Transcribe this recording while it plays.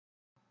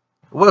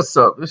What's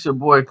up? It's your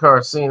boy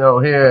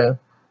Karceno here,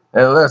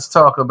 and let's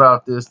talk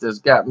about this that's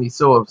got me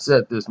so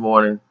upset this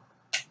morning,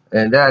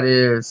 and that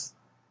is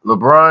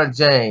LeBron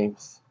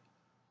James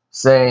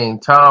saying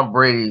Tom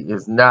Brady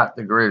is not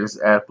the greatest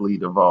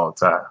athlete of all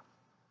time.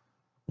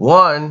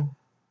 One,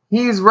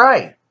 he's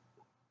right.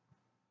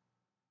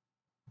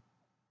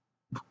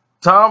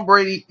 Tom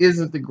Brady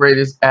isn't the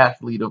greatest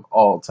athlete of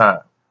all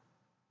time.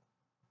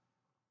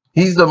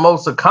 He's the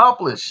most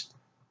accomplished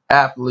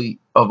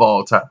athlete of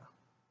all time.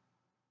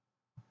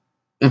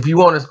 If you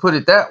want to put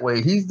it that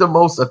way, he's the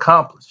most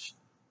accomplished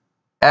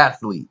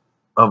athlete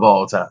of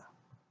all time.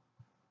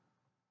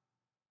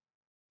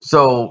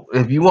 So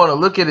if you want to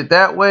look at it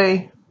that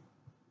way,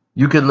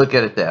 you can look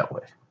at it that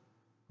way.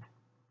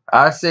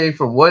 I say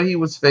from what he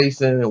was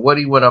facing and what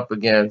he went up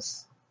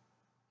against,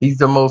 he's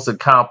the most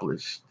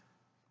accomplished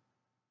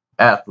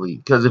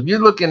athlete. Because if you're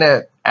looking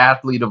at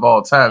athlete of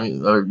all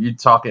time, or you're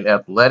talking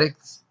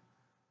athletics,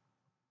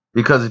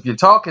 because if you're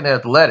talking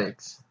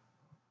athletics,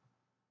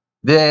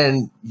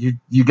 then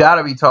you got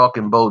to be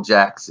talking Bo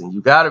Jackson.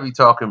 You got to be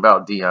talking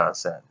about Deion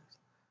Sanders.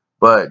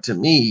 But to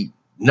me,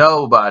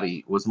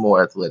 nobody was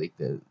more athletic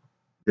than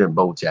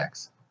Bo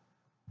Jackson.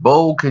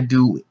 Bo could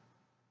do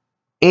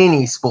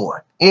any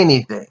sport,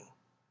 anything.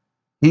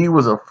 He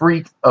was a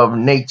freak of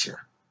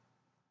nature.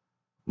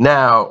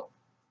 Now,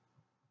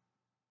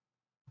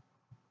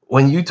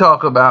 when you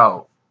talk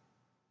about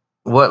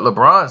what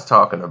LeBron's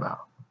talking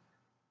about,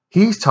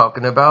 he's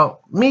talking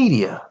about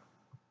media,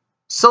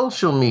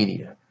 social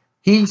media.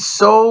 He's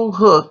so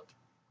hooked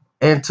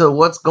into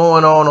what's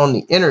going on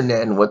the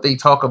internet and what they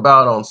talk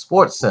about on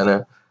Sports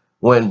Center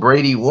when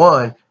Brady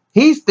won.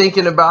 He's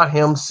thinking about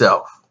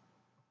himself.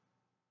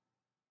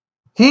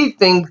 He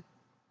thinks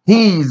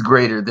he's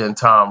greater than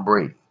Tom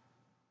Brady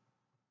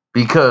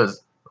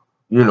because,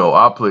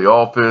 I play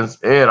offense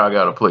and I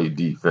got to play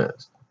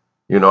defense.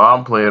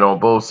 I'm playing on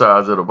both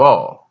sides of the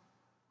ball.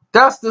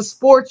 That's the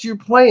sport you're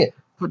playing.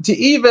 But to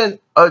even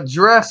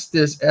address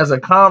this as a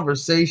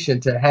conversation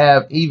to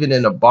have even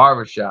in a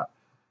barbershop,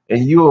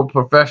 and you're a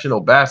professional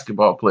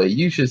basketball player,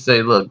 you should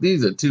say, look,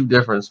 these are two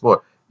different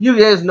sports.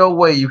 There's no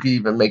way you can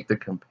even make the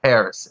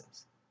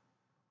comparisons.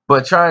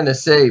 But trying to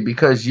say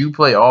because you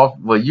play off,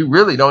 well, you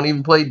really don't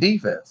even play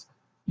defense.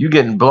 You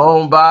getting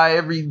blown by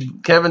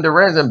Kevin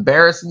Durant's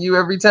embarrassing you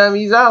every time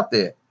he's out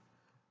there.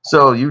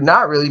 So you're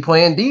not really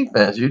playing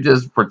defense. You're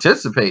just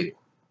participating.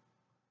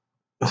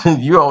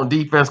 You're on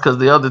defense because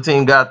the other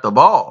team got the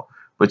ball.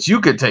 But you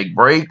could take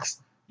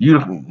breaks. You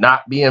can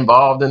not be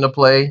involved in the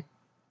play.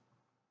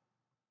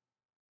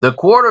 The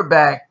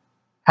quarterback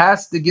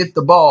has to get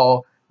the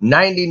ball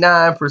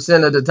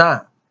 99% of the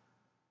time.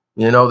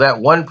 That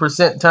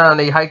 1% time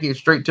they hike it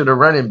straight to the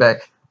running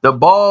back. The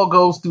ball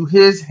goes through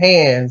his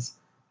hands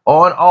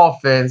on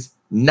offense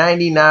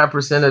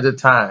 99% of the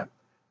time.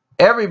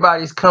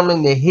 Everybody's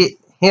coming to hit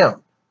him.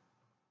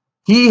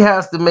 He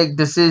has to make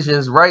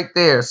decisions right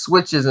there,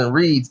 switches and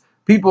reads.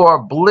 People are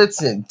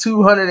blitzing,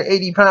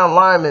 280-pound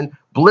linemen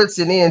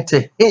blitzing in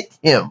to hit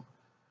him.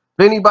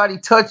 If anybody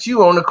touch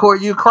you on the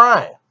court, you're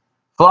crying,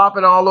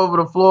 flopping all over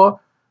the floor.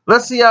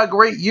 Let's see how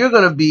great you're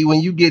going to be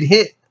when you get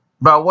hit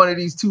by one of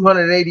these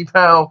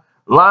 280-pound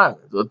linemen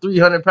or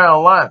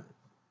 300-pound linemen,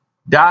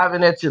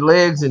 diving at your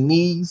legs and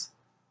knees.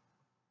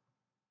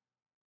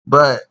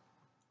 But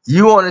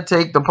you want to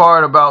take the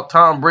part about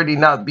Tom Brady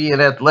not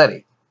being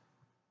athletic.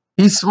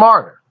 He's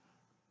smarter.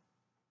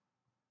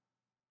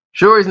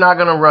 Sure, he's not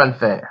going to run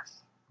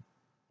fast.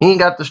 He ain't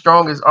got the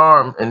strongest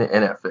arm in the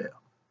NFL.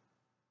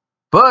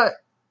 But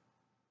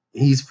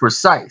he's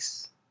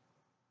precise.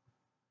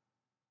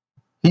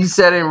 He's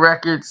setting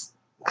records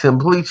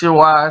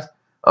completion-wise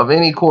of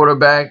any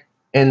quarterback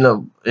in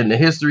the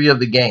history of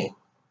the game.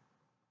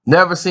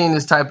 Never seen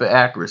this type of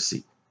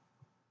accuracy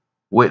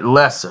with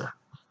lesser.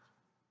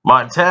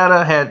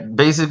 Montana had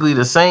basically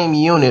the same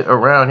unit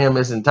around him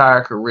his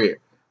entire career.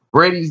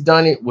 Brady's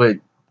done it with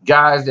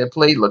guys that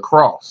played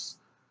lacrosse.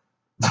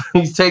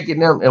 He's taking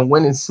them and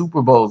winning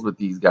Super Bowls with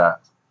these guys.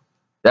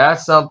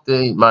 That's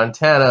something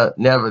Montana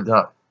never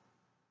done.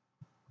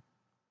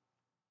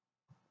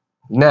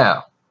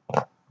 Now,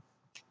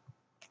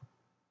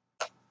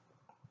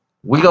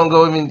 we're going to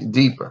go even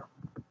deeper.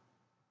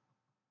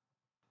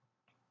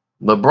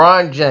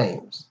 LeBron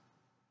James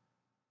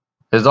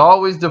has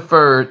always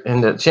deferred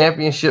in the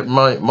championship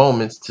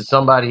moments to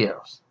somebody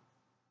else.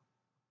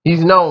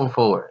 He's known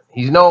for it.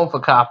 He's known for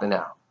copping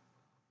out.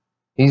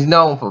 He's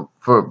known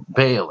for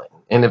bailing.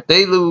 And if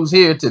they lose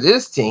here to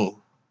this team,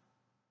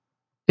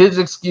 his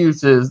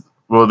excuse is,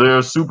 well, they're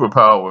a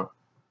superpower.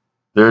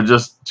 They're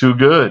just too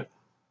good.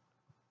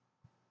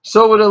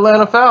 So with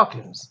Atlanta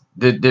Falcons.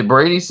 Did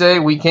Brady say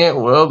we can't?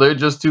 Well, they're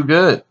just too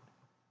good.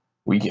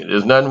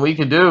 There's nothing we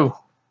can do.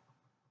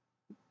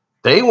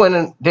 They went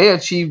and they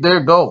achieved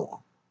their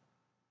goal.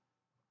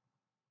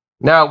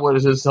 Now, what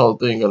is this whole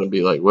thing going to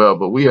be like? Well,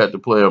 but we had to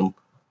play them.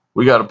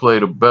 We got to play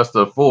the best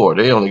of four.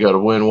 They only got to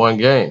win one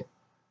game.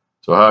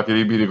 So how could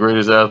he be the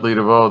greatest athlete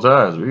of all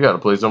times? We got to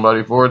play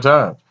somebody 4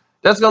 times.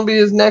 That's going to be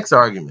his next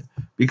argument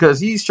because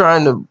he's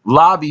trying to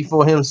lobby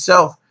for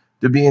himself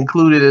to be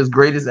included as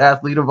greatest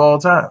athlete of all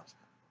time.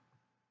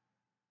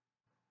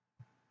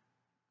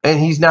 And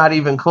he's not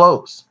even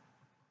close.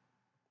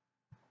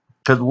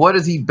 Because what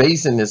is he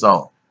basing this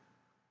on?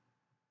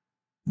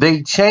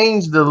 They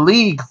changed the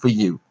league for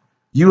you.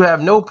 You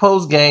have no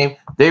post game.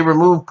 They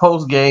removed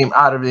post game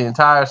out of the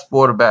entire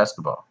sport of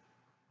basketball.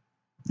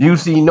 You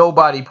see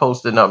nobody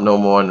posting up no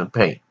more in the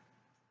paint.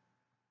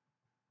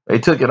 They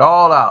took it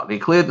all out. They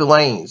cleared the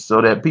lanes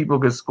so that people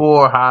could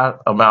score a high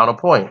amount of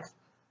points.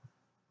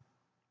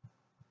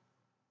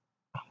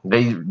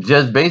 They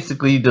just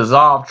basically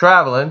dissolved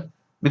traveling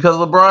because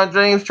LeBron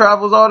James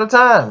travels all the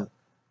time.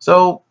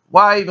 So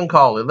why even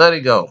call it? Let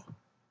it go.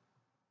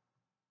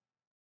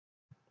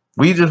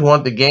 We just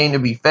want the game to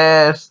be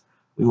fast.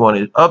 We want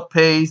it up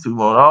pace. We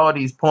want all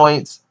these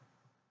points.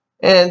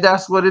 And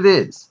that's what it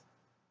is.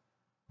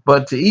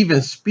 But to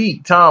even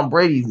speak Tom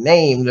Brady's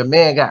name, the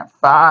man got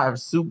 5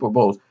 Super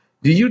Bowls.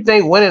 Do you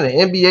think winning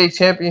an NBA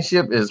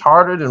championship is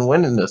harder than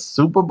winning the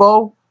Super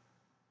Bowl?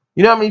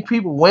 You know how many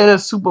people win a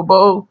Super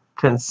Bowl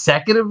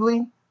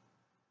consecutively?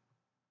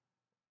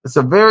 It's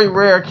a very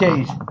rare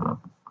occasion.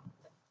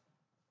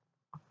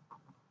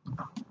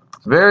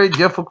 It's very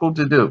difficult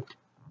to do.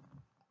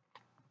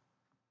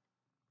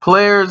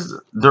 Players'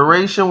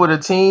 duration with a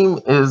team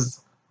is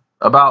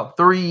about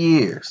 3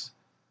 years.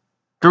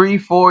 3,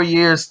 4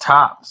 years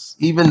tops,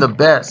 even the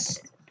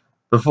best,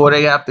 before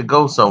they have to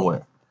go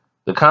somewhere.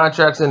 The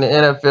contracts in the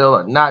NFL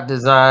are not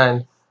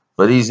designed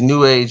for these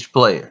new age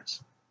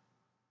players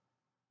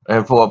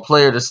and for a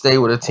player to stay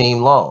with a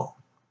team long,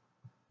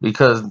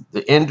 because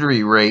the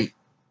injury rate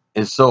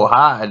is so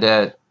high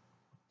that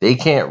they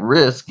can't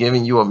risk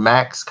giving you a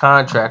max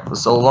contract for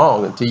so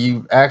long until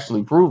you've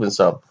actually proven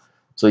something.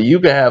 So you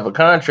can have a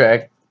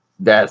contract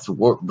that's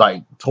worth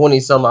like 20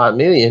 some odd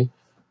million,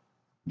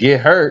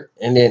 get hurt,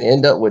 and then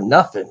end up with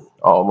nothing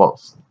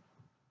almost.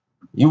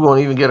 You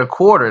won't even get a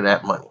quarter of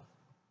that money.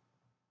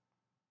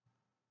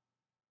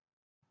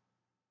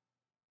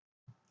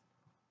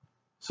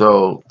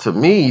 So to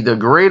me, the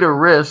greater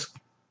risk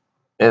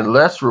and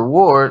less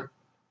reward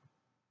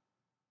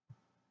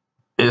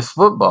is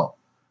football.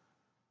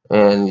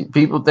 And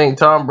people think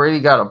Tom Brady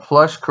got a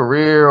plush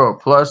career or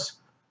plush,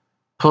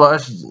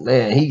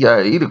 man, he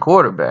the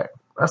quarterback.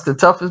 That's the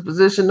toughest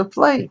position to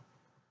play.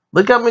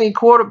 Look how many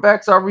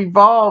quarterbacks are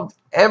revolved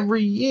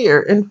every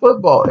year in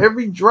football.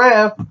 Every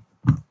draft,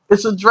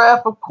 it's a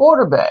draft of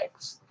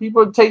quarterbacks.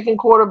 People are taking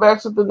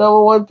quarterbacks with the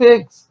number 1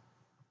 picks.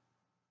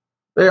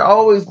 There's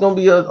always going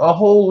to be a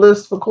whole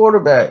list for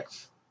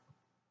quarterbacks.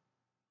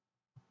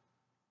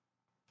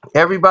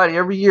 Everybody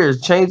every year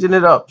is changing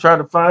it up, trying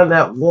to find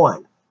that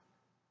one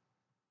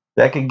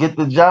that can get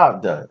the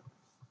job done.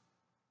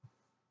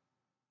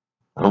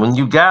 And when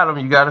you got them,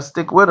 you got to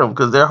stick with them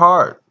because they're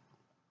hard.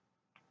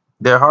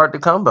 They're hard to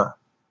come by.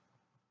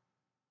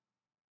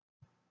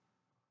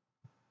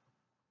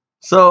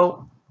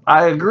 So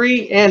I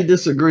agree and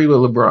disagree with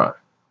LeBron.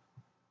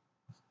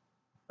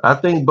 I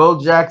think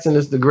Bo Jackson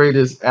is the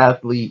greatest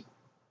athlete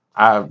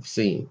I've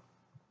seen.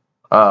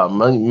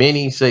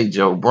 Many say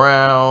Joe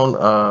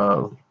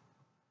Brown.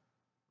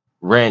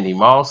 Randy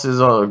Moss is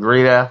a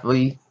great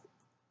athlete.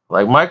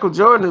 Like Michael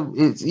Jordan,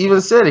 it's even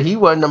said it, he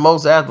wasn't the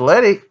most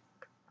athletic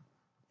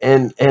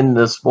in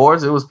the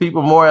sports. It was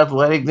people more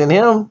athletic than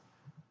him.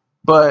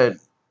 But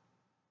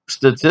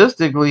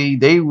statistically,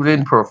 they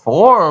didn't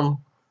perform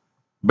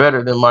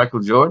better than Michael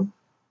Jordan.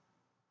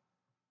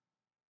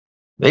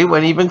 They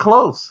weren't even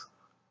close.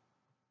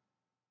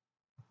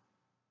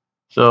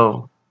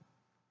 So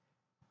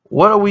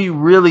what are we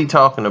really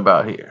talking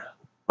about here?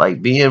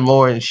 Like being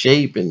more in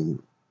shape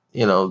and,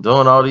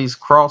 doing all these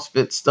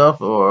CrossFit stuff,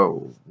 or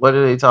what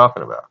are they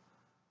talking about?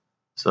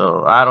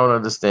 So I don't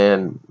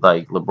understand,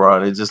 like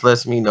LeBron. It just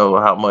lets me know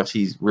how much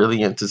he's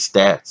really into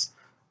stats,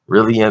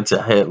 really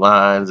into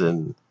headlines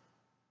and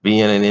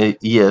being an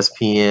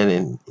ESPN,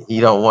 and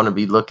he don't want to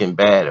be looking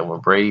bad. And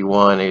when Brady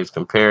won, they was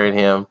comparing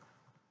him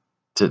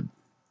to,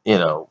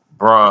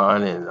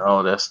 Braun and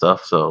all that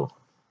stuff. So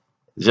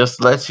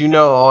just lets you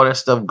know all that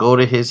stuff go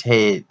to his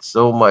head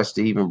so much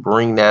to even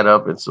bring that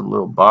up in some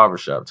little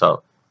barbershop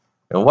talk.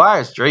 And why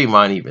is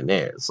Draymond even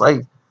there? It's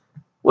like,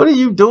 what are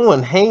you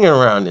doing hanging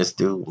around this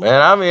dude,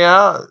 man? I mean,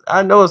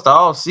 I know it's the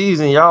off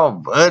season, y'all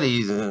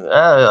buddies, and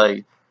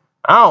I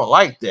don't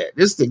like that.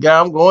 This is the guy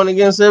I'm going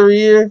against every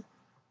year,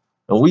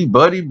 and we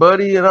buddy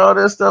and all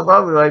that stuff.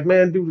 I'll be like,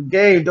 man, do the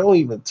game. Don't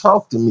even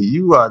talk to me.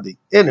 You are the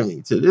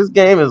enemy. Till this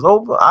game is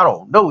over, I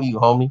don't know you,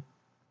 homie.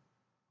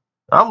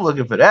 I'm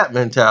looking for that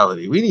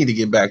mentality. We need to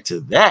get back to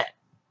that.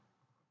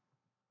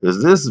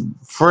 Is this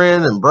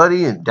friend and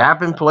buddy and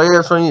dapping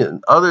players from your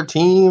other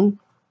team?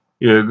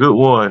 Yeah, good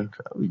one.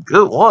 I mean,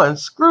 good one.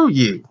 Screw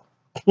you.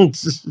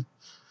 That's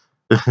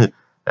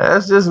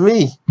just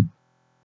me.